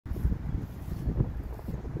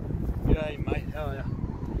G'day mate, how are you?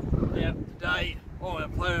 Now today I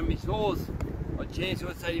want to play on my saws. I chance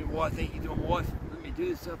I say to my wife, thank you to my wife, let me do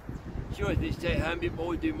this stuff. She wants me to stay at home a bit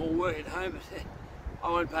more, do more work at home, but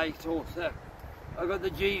I won't pay saws. So I got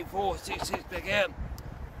the G466 back out,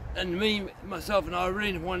 and myself and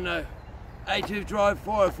Irene want to know A2 drive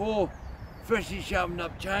 404, freshly sharpened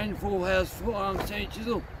up chain, full house, full arm sand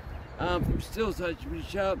chisel, from steel, so it's pretty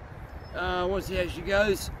sharp. I want to see how she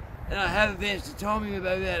goes, and I have advanced the timing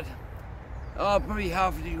about that. Probably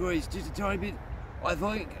half a degree, just a tiny bit. I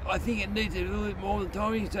think it needs a little bit more than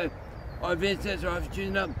timing, so I advanced that, so I have to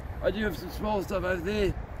tune it up. I do have some small stuff over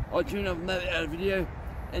there. I'll tune up on that out of video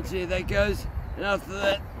and see how that goes. And after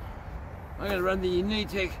that, I'm going to run the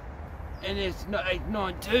Neo-tec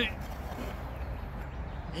NS892.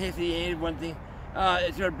 Hefty hand, one thing.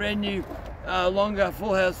 It's got a brand new, longer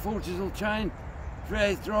full house, full chisel chain,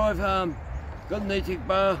 3/8 drive. Got the Neo-tec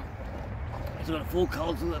bar. It's got a full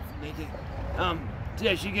console for Neo-tec. See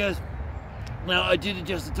how she goes. Now I did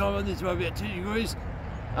adjust the time on this by about 2 degrees.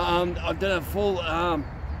 I've done a full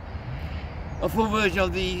version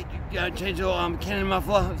of the chainsaw cannon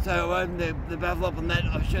muffler. So I opened the baffle up on that.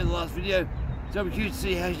 I've shown the last video. So I'm curious to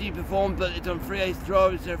see how she performed, but it's on 3/8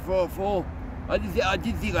 drive instead of 404. I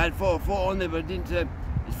did think I had 404 on there, but I didn't.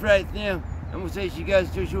 It's 3/8 now, and we'll see how she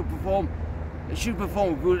goes. So she'll perform. It should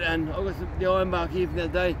perform good, and I've got the iron bark here from the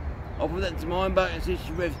other day. I'll put that in some iron bark and see if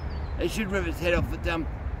she revs. It should rev its head off, but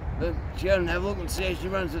she go and have a look and see how she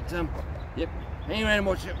runs it. Yep. Hang around and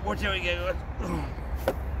watch how we go.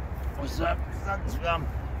 What's up?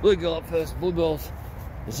 Blue girl up first, blue balls.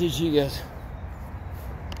 Let's see how she goes.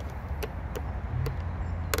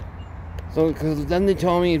 So, because I've done the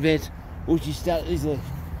timing advance, will she start easily?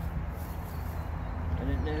 I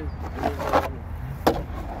don't know.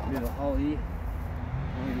 We have a hole here.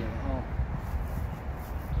 Oh, yeah, a hole.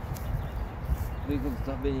 Legal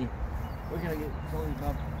stuff in here. Where can I get solid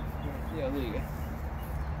bump? Yeah, there you go.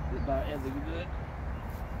 The bar out there, do it.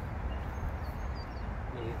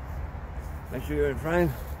 Yeah. Make sure you're in frame.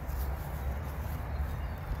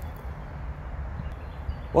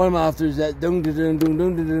 What I'm after is that dung dung dung dung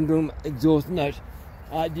dung dung dung exhaust note.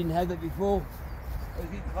 I didn't have that before. I was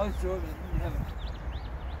getting close to it, but I didn't have it.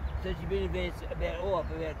 So she's been advanced about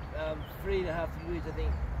 3.5 degrees, I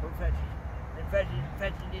think, from factory. And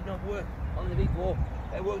factory did not work on the big ball.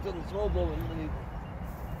 They worked on the small ball and the big ball.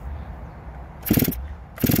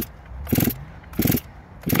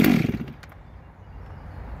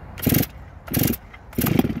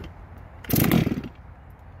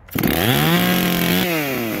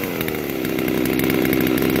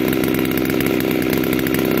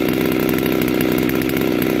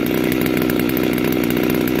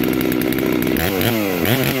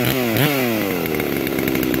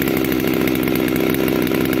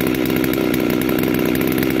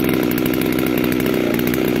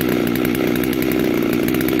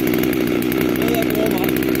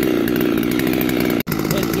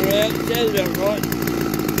 Sounds about right.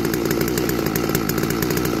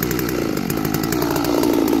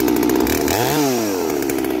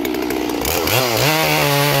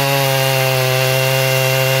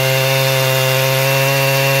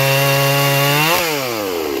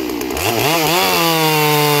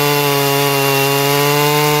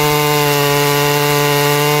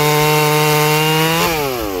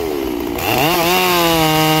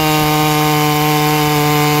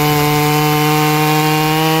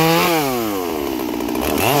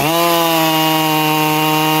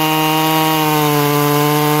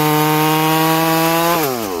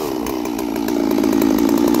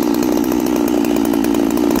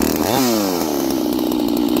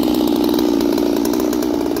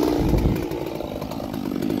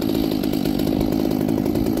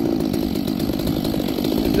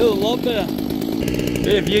 Feels a lot better.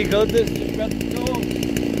 But if you got this, just grab the door.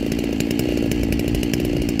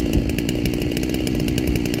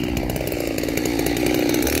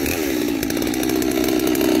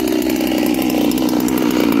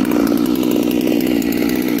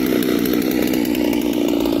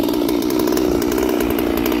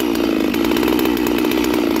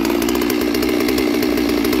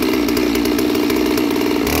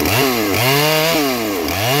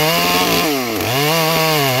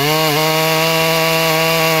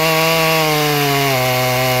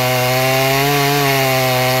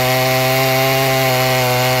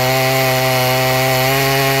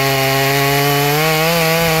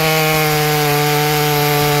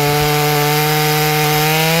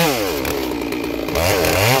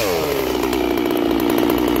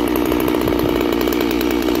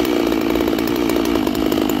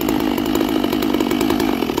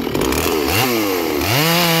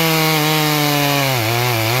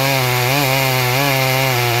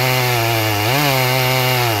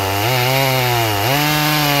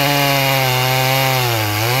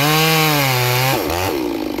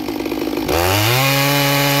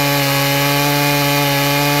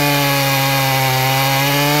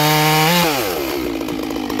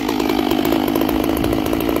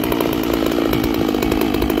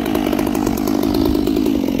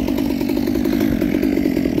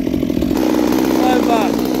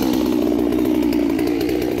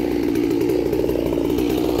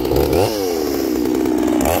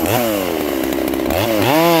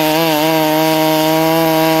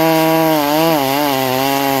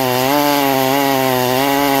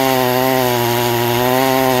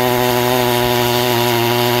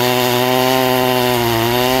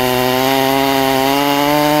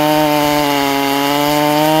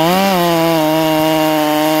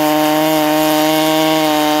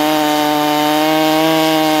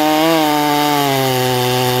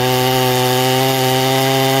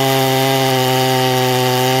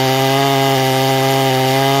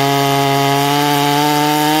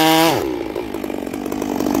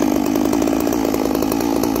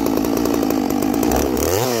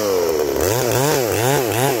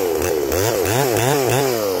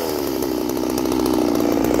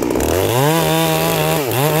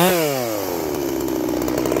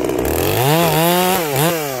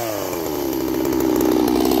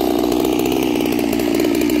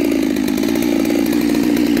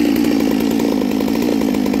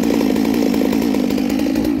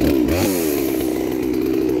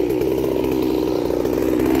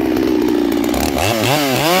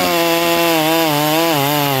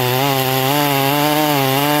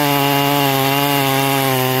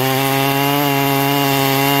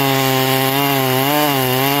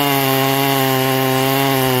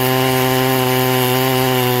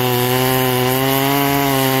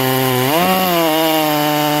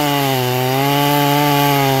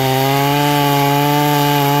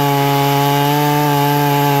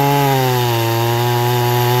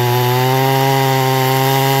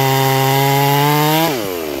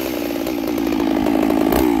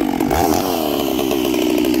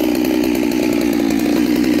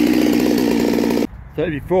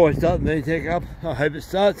 before I start the Neo-tec up, I hope it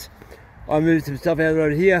starts, I moved some stuff out of the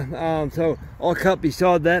road here, so I'll cut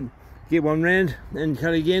beside that, get one round and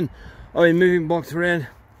cut again. I've been moving blocks around,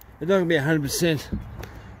 it's not going to be 100%,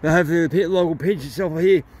 but hopefully the log will pinch itself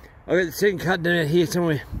here. I've got the second cut down out here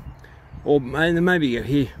somewhere, or maybe go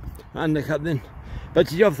here, undercut then, but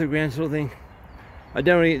she's off the ground sort of thing. I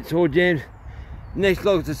don't want to get the saw jammed. Next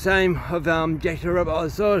log's the same, I've jacked her up either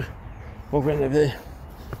side, walk around over there,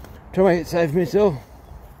 try to make it safe for myself.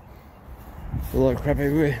 A lot of crap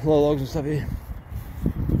everywhere, a lot of logs and stuff here.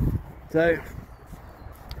 So,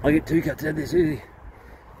 I get 2 cuts out of this easy.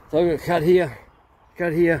 So I'm going to cut here,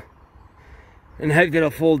 and hope that I'll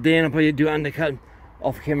fall down. I'll probably do undercut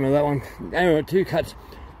off camera that one. Anyway, 2 cuts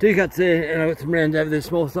there, and I've got some rounds over there,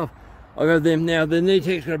 small stuff. I'll go with them now. The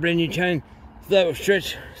Neo-tec's got a brand new chain, so that will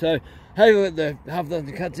stretch. So, hopefully I'll get the half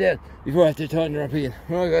dozen cuts out before I have to tighten her up again.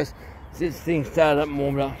 Alright guys, this thing started up and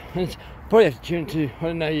warmed up. And probably have to tune too, I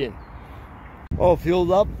don't know yet. All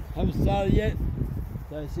filled up, haven't started yet.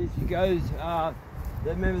 So see she goes.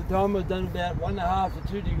 Remember the time was done about 1.5 to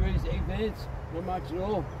 2 degrees advance, not much at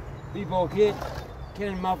all. Big ball kit,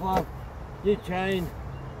 cannon muffler, new chain,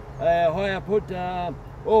 high output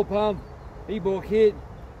oil pump, big ball kit.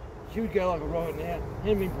 She would go like a rocket now.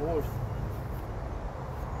 Hand me pause.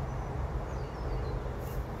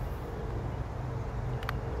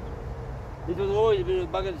 This was always a bit of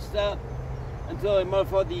a bugger to start until I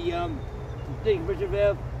modified the decompression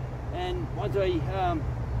valve, and once I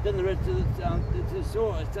done the rest of the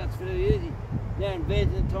saw, it starts fairly easy. Now in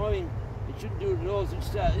advancing the timing, it shouldn't do it at all, so it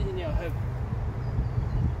starts easy now, I hope.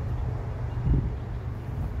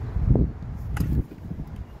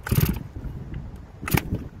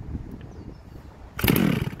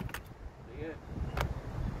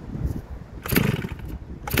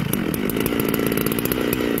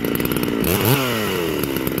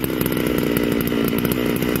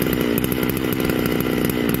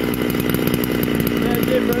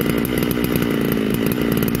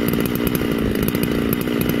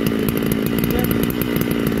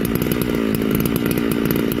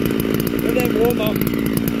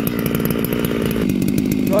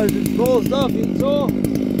 Try some small stuff you saw.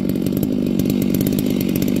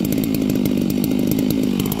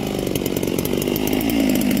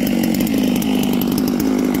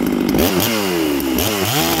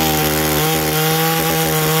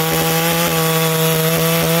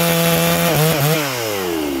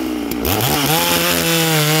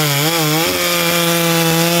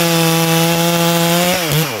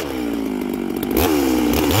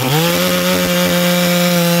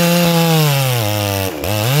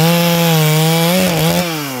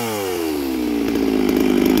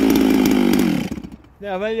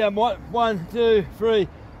 Now maybe I'm 1, 2, 3,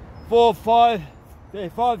 4, 5,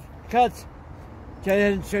 5 cuts. Chain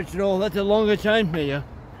hasn't stretched at all. That's a longer chain. There you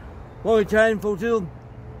go. Longer chain, full tilt.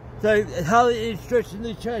 So it hardly any stretch in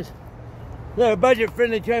these chains. They're a budget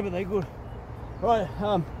friendly chain, but they're good. Right,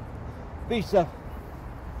 big stuff.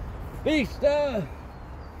 Big stuff.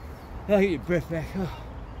 I'll get your breath back. Oh,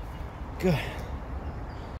 good.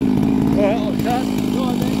 Alright, I'll cut. Go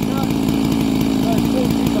on then, cut.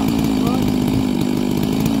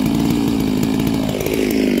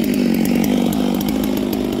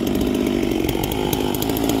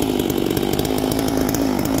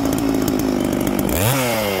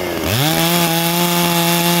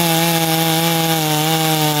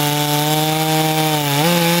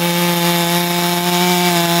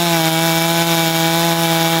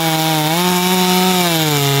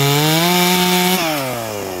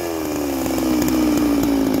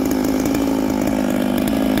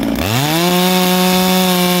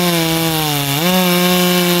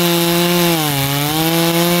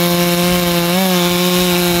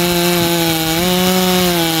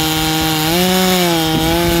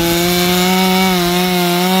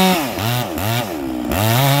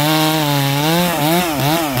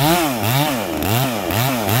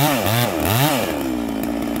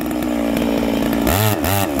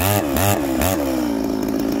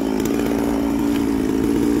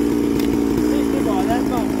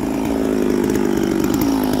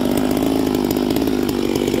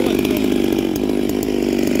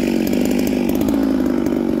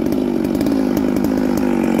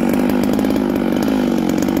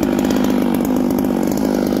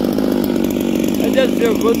 It does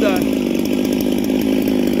feel good though.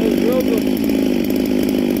 It's real good.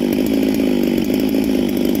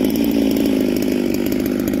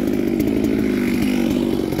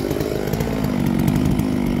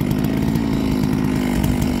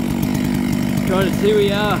 Trying to see where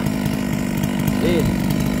we are. There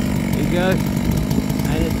we go.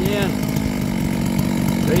 And it's down.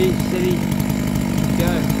 Breathe, steady.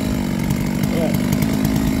 go. Right.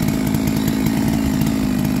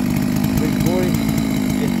 340.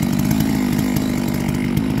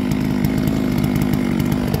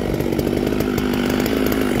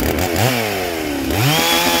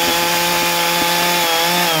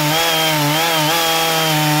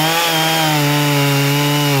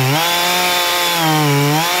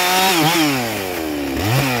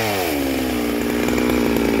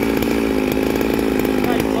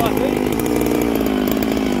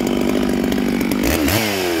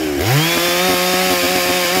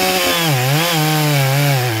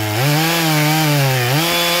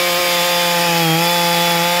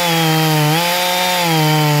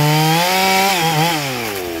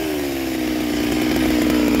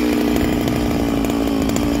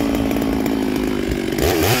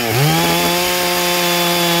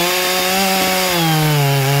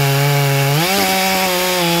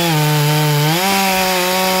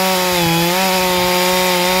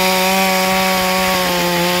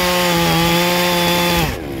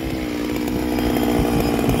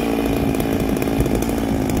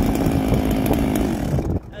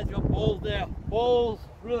 Balls,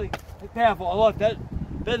 really powerful. I like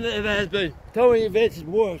that. Better than it ever has been. Towing events has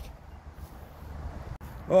worked.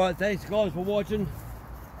 Alright, thanks guys for watching.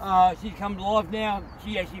 She's come to life now.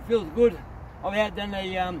 She actually feels good. I've outdone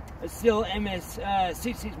a Still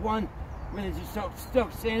MS661 when it's just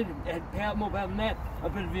stock standard. It had power, more power than that. I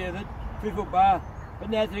put a view of it, 3-foot bar. But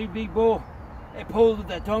now it's a big ball. It pulls with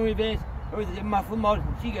that towing event with a muffler mod.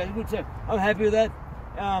 She goes good, so I'm happy with that.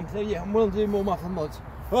 So yeah, I'm willing to do more muffler mods.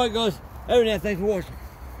 Alright guys. Over now, thanks for watching.